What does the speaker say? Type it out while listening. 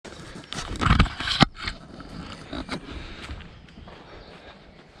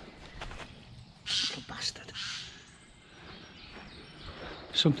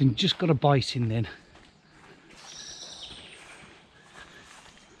Something just got a bite in then.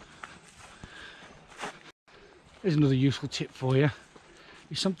 Here's another useful tip for you.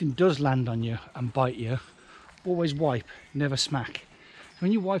 If something does land on you and bite you, always wipe, never smack.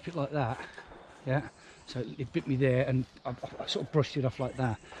 When you wipe it like that, yeah, so it bit me there and I sort of brushed it off like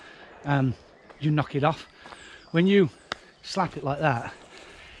that, you knock it off. When you slap it like that,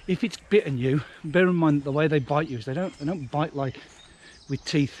 if it's bitten you, bear in mind the way they bite you is they don't bite like with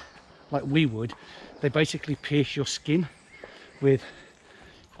teeth like we would. They basically pierce your skin with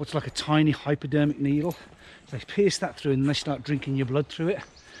what's like a tiny hypodermic needle. So they pierce that through and they start drinking your blood through it.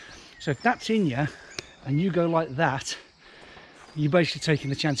 So if that's in you and you go like that, you're basically taking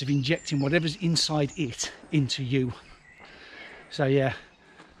the chance of injecting whatever's inside it into you. So yeah,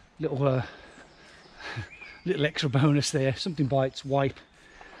 little extra bonus there. Something bites, wipe.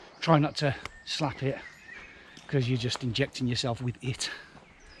 Try not to slap it because you're just injecting yourself with it.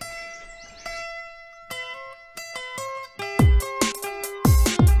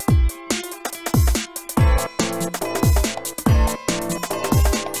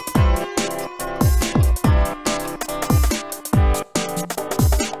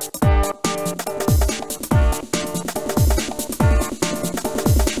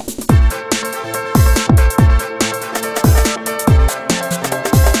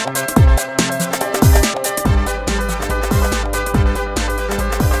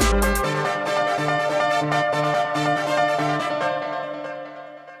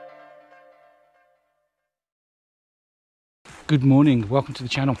 Good morning, welcome to the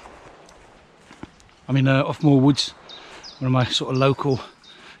channel. I'm in Offmore Woods, one of my sort of local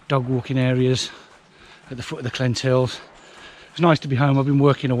dog walking areas at the foot of the Clent Hills. It's nice to be home. I've been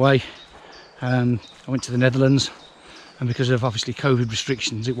working away. I went to the Netherlands, and because of obviously COVID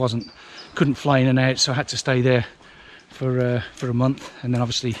restrictions, couldn't fly in and out, so I had to stay there for a month, and then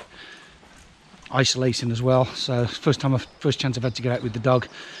obviously isolating as well. So first chance I've had to get out with the dog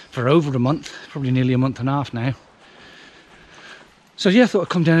for over a month, probably nearly a month and a half now. So yeah, I thought I'd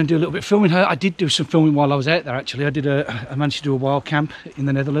come down and do a little bit of filming. I did do some filming while I was out there actually. I managed to do a wild camp in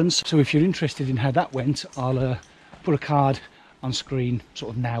the Netherlands. So if you're interested in how that went, I'll put a card on screen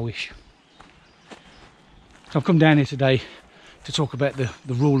sort of now-ish. So I've come down here today to talk about the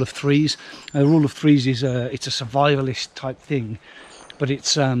rule of threes. The rule of threes is it's a survivalist type thing, but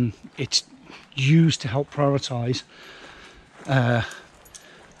it's used to help prioritise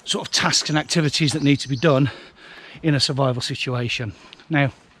sort of tasks and activities that need to be done in a survival situation.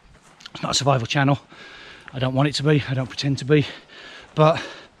 Now, it's not a survival channel. I don't want it to be. I don't pretend to be. But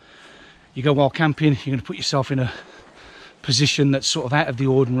you go wild camping, you're going to put yourself in a position that's sort of out of the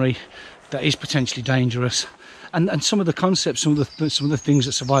ordinary, that is potentially dangerous. And some of the concepts, some of the things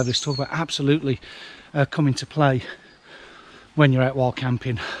that survivalists talk about absolutely come into play when you're out wild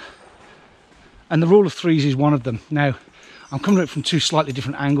camping. And the rule of threes is one of them. Now, I'm coming at it from two slightly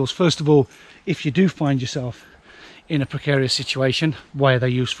different angles. First of all, if you do find yourself in a precarious situation, why are they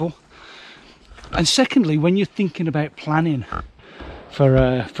useful? And secondly, when you're thinking about planning for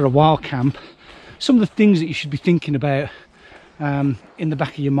a wild camp, some of the things that you should be thinking about in the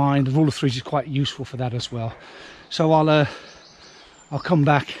back of your mind, the rule of threes is quite useful for that as well. So I'll come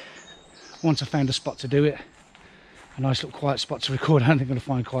back once I've found a spot to do it, a nice little quiet spot to record. I don't think I'm going to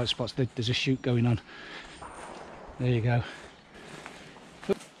find quiet spots. There's a shoot going on. There you go.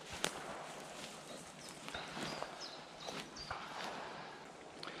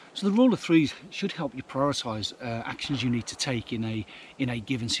 So the rule of threes should help you prioritise actions you need to take in a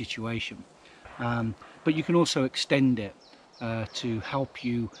given situation, but you can also extend it to help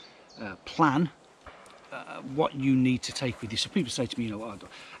you plan what you need to take with you. So people say to me, you know,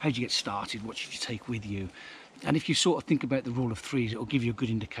 how do you get started? What should you take with you? And if you sort of think about the rule of threes, it will give you a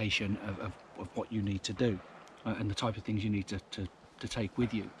good indication of what you need to do and the type of things you need to take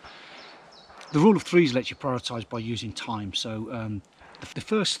with you. The rule of threes lets you prioritise by using time. So the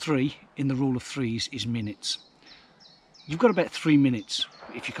first three in the rule of threes is minutes. You've got about 3 minutes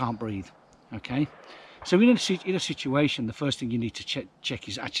if you can't breathe, okay? So in a situation, the first thing you need to check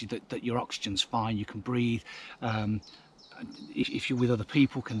is actually that your oxygen's fine, you can breathe. If you're with other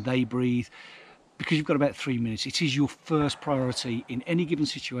people, can they breathe? Because you've got about 3 minutes. It is your first priority in any given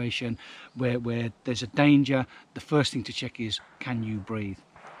situation where there's a danger. The first thing to check is, can you breathe?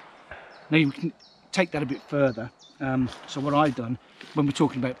 Now you can take that a bit further. So what I've done when we're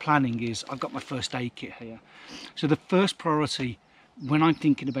talking about planning is I've got my first aid kit here. So the first priority when I'm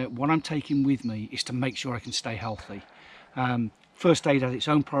thinking about what I'm taking with me is to make sure I can stay healthy. First aid has its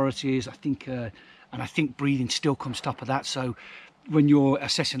own priorities, I think, and I think breathing still comes top of that. So when you're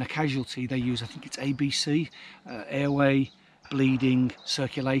assessing a casualty, they use, I think it's ABC, airway, bleeding,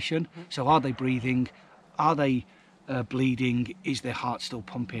 circulation. So are they breathing? Are they bleeding? Is their heart still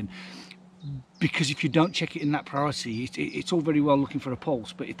pumping? Because if you don't check it in that priority, it's all very well looking for a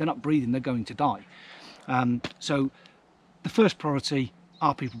pulse, but if they're not breathing, they're going to die. So the first priority,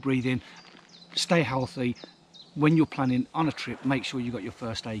 are people breathing? Stay healthy. When you're planning on a trip, make sure you've got your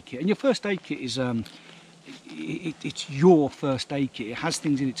first aid kit. And your first aid kit is it's your first aid kit. It has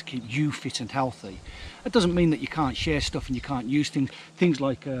things in it to keep you fit and healthy. That doesn't mean that you can't share stuff and you can't use things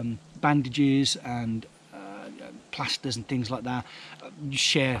like bandages and plasters and things like that. You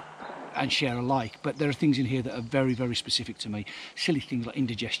share and share alike, but there are things in here that are very, very specific to me. Silly things like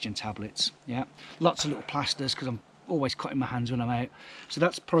indigestion tablets, yeah, lots of little plasters, because I'm always cutting my hands when I'm out. So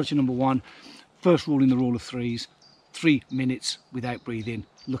that's priority number one. First rule in the rule of threes: 3 minutes without breathing.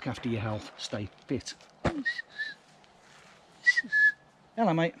 Look after your health, stay fit.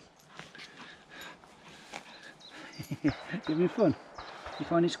 Hello, mate. You having fun? You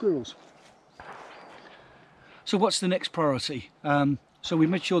finding squirrels? So what's the next priority? So we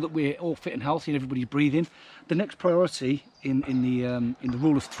made sure that we're all fit and healthy and everybody's breathing. The next priority in the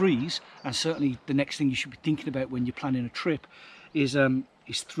rule of threes, and certainly the next thing you should be thinking about when you're planning a trip, is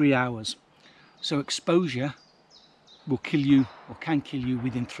 3 hours. So exposure will kill you, or can kill you,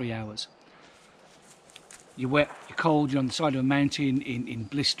 within 3 hours. You're wet, you're cold, you're on the side of a mountain in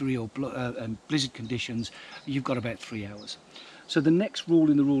blistery or blizzard conditions, you've got about 3 hours. So the next rule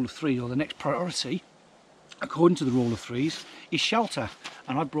in the rule of three, or the next priority, according to the rule of threes, is shelter.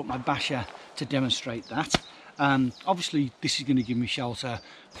 And I brought my basher to demonstrate that. Obviously this is going to give me shelter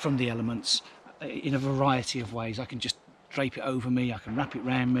from the elements in a variety of ways. I can just drape it over me, I can wrap it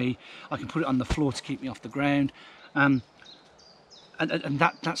around me, I can put it on the floor to keep me off the ground. And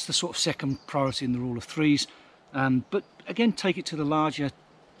that's the sort of second priority in the rule of threes. But again, take it to the larger,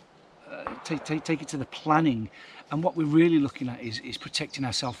 take it to the planning, and what we're really looking at is protecting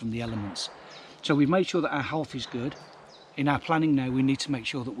ourselves from the elements. So we've made sure that our health is good. In our planning now, we need to make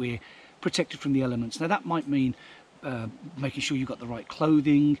sure that we're protected from the elements. Now that might mean making sure you've got the right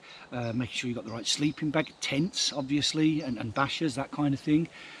clothing, making sure you've got the right sleeping bag, tents obviously, and bashers, that kind of thing.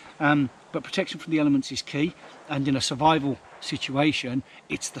 But protection from the elements is key, and in a survival situation,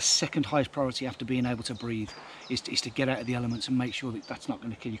 it's the second highest priority after being able to breathe, is to get out of the elements and make sure that that's not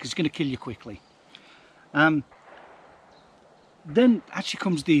going to kill you, because it's going to kill you quickly. Then actually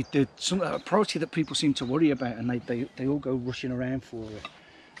comes a priority that people seem to worry about, and they all go rushing around for it.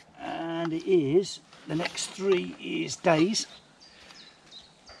 And it is, the next 3 is days,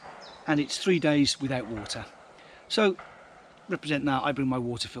 and it's 3 days without water. So represent that, I bring my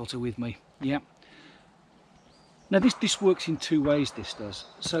water filter with me. Yeah. Now this works in 2 ways, this does.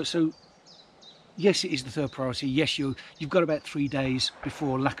 So yes, it is the third priority. Yes, you've got about 3 days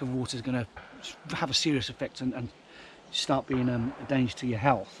before lack of water is going to have a serious effect and start being a danger to your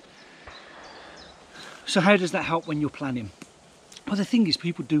health. So how does that help when you're planning? Well, the thing is,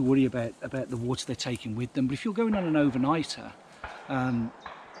 people do worry about the water they're taking with them, but if you're going on an overnighter,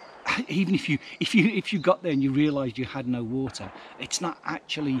 even if you got there and you realised you had no water, it's not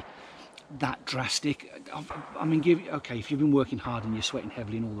actually that drastic. I mean, okay, if you've been working hard and you're sweating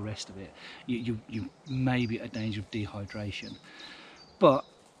heavily and all the rest of it, you may be at a danger of dehydration, but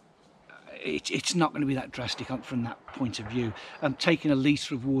it's not going to be that drastic from that point of view. Taking a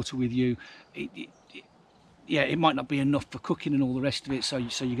litre of water with you, yeah, it might not be enough for cooking and all the rest of it, so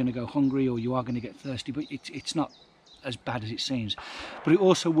you're going to go hungry or you are going to get thirsty, but it's not as bad as it seems. But it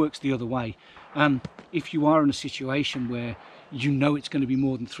also works the other way. If you are in a situation where you know it's going to be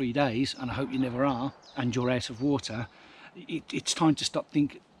more than 3 days, and I hope you never are, and you're out of water, it's time to stop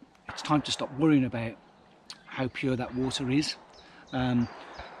it's time to stop worrying about how pure that water is.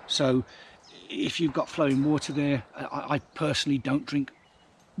 So if you've got flowing water there, I personally don't drink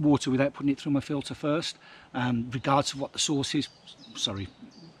water without putting it through my filter first, regardless of what the source is. Sorry,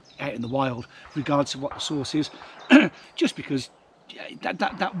 out in the wild, regardless of what the source is, just because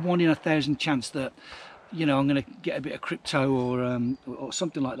that 1 in 1,000 chance that, you know, I'm going to get a bit of crypto or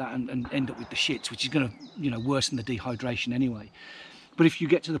something like that and end up with the shits, which is going to, you know, worsen the dehydration anyway. But if you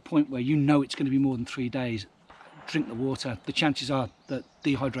get to the point where you know it's going to be more than 3 days, drink the water. The chances are that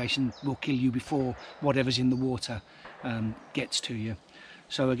dehydration will kill you before whatever's in the water gets to you.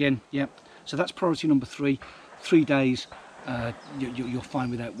 So again, yeah, so that's priority number 3. 3 days, you're fine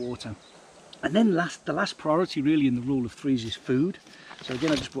without water. And then the last priority really in the rule of threes is food. So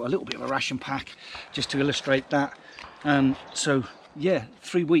again, I just brought a little bit of a ration pack just to illustrate that. So yeah,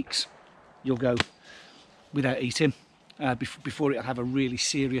 3 weeks you'll go without eating before it'll have a really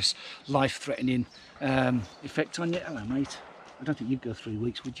serious, life-threatening effect on you. Hello, mate. I don't think you'd go 3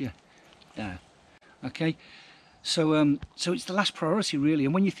 weeks, would you? No. Okay. So so it's the last priority really.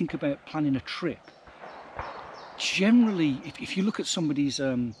 And when you think about planning a trip, generally if you look at somebody's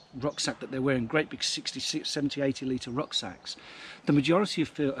rucksack that they're wearing, great big 60, 70, 80 litre rucksacks, the majority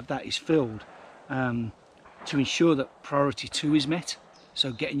of that is filled to ensure that priority 2 is met,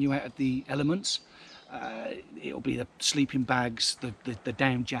 so getting you out of the elements. It'll be the sleeping bags, the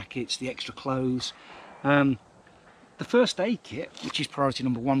down jackets, the extra clothes. The first aid kit, which is priority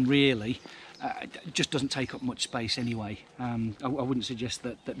number 1 really, just doesn't take up much space anyway. I wouldn't suggest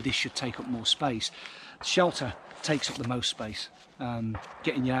that this should take up more space. Shelter takes up the most space,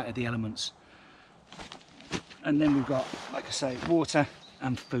 getting you out of the elements. And then we've got, like I say, water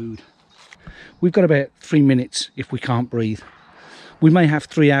and food. We've got about 3 minutes if we can't breathe. We may have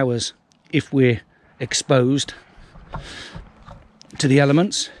 3 hours if we're exposed to the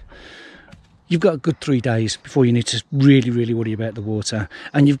elements. You've got a good 3 days before you need to really worry about the water,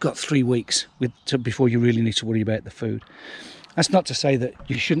 and you've got 3 weeks before you really need to worry about the food. That's not to say that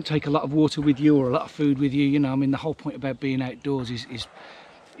you shouldn't take a lot of water with you or a lot of food with you. You know, I mean, the whole point about being outdoors is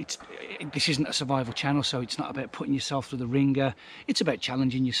this isn't a survival channel, so it's not about putting yourself through the ringer. It's about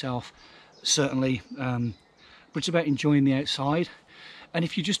challenging yourself, certainly, but it's about enjoying the outside. And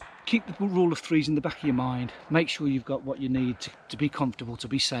if you just keep the rule of 3s in the back of your mind, make sure you've got what you need to be comfortable, to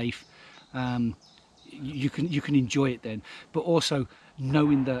be safe. You can enjoy it then, but also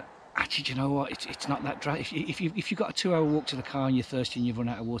knowing that actually, do you know what, it's not that drastic. If you've got a 2-hour walk to the car and you're thirsty and you've run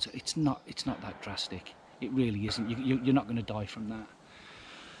out of water, it's not that drastic. It really isn't. You're not going to die from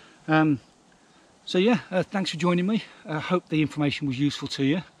that. So yeah, thanks for joining me. I hope the information was useful to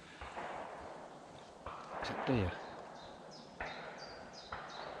you. Is that deer?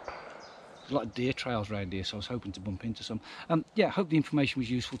 There's a lot of deer trails around here, so I was hoping to bump into some. Yeah, I hope the information was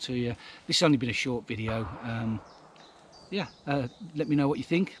useful to you. This has only been a short video. Yeah, let me know what you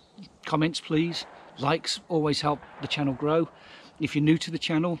think. Comments please. Likes always help the channel grow. If you're new to the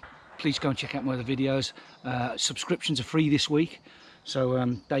channel, please go and check out my other videos. Subscriptions are free this week, so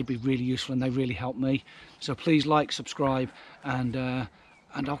they'd be really useful and they really help me. So please like, subscribe, and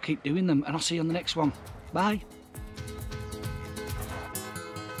I'll keep doing them, and I'll see you on the next one. Bye.